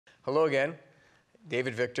Hello again.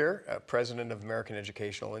 David Victor, President of American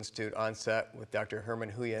Educational Institute, on set with Dr.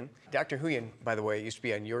 Herman Houin. Dr. Houin, by the way, used to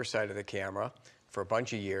be on your side of the camera for a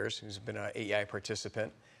bunch of years. He's been an AEI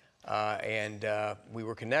participant. We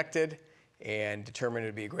were connected and determined it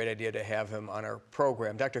would be a great idea to have him on our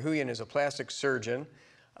program. Dr. Houin is a plastic surgeon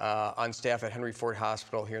on staff at Henry Ford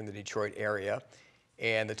Hospital here in the Detroit area.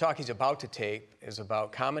 And the talk he's about to take is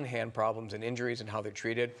about common hand problems and injuries and how they're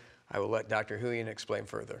treated. I will let Dr. Houin explain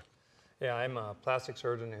further. Yeah, I'm a plastic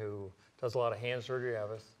surgeon who does a lot of hand surgery. I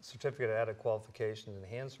have a certificate of added qualifications in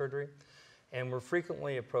hand surgery. And we're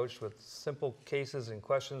frequently approached with simple cases and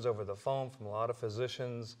questions over the phone from a lot of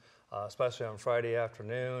physicians, especially on Friday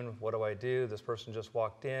afternoon. What do I do? This person just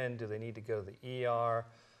walked in. Do they need to go to the ER?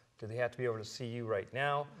 Do they have to be over to see you right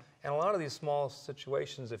now? And a lot of these small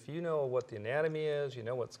situations, if you know what the anatomy is, you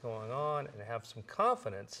know what's going on, and have some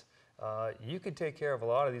confidence, you can take care of a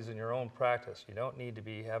lot of these in your own practice. You don't need to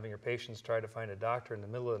be having your patients try to find a doctor in the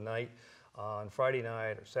middle of the night on Friday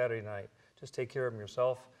night or Saturday night. Just take care of them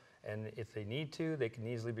yourself. And if they need to, they can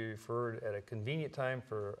easily be referred at a convenient time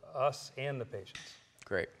for us and the patients.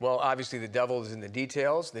 Great. Well, obviously the devil is in the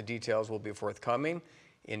details. The details will be forthcoming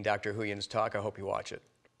in Dr. Houin's talk. I hope you watch it.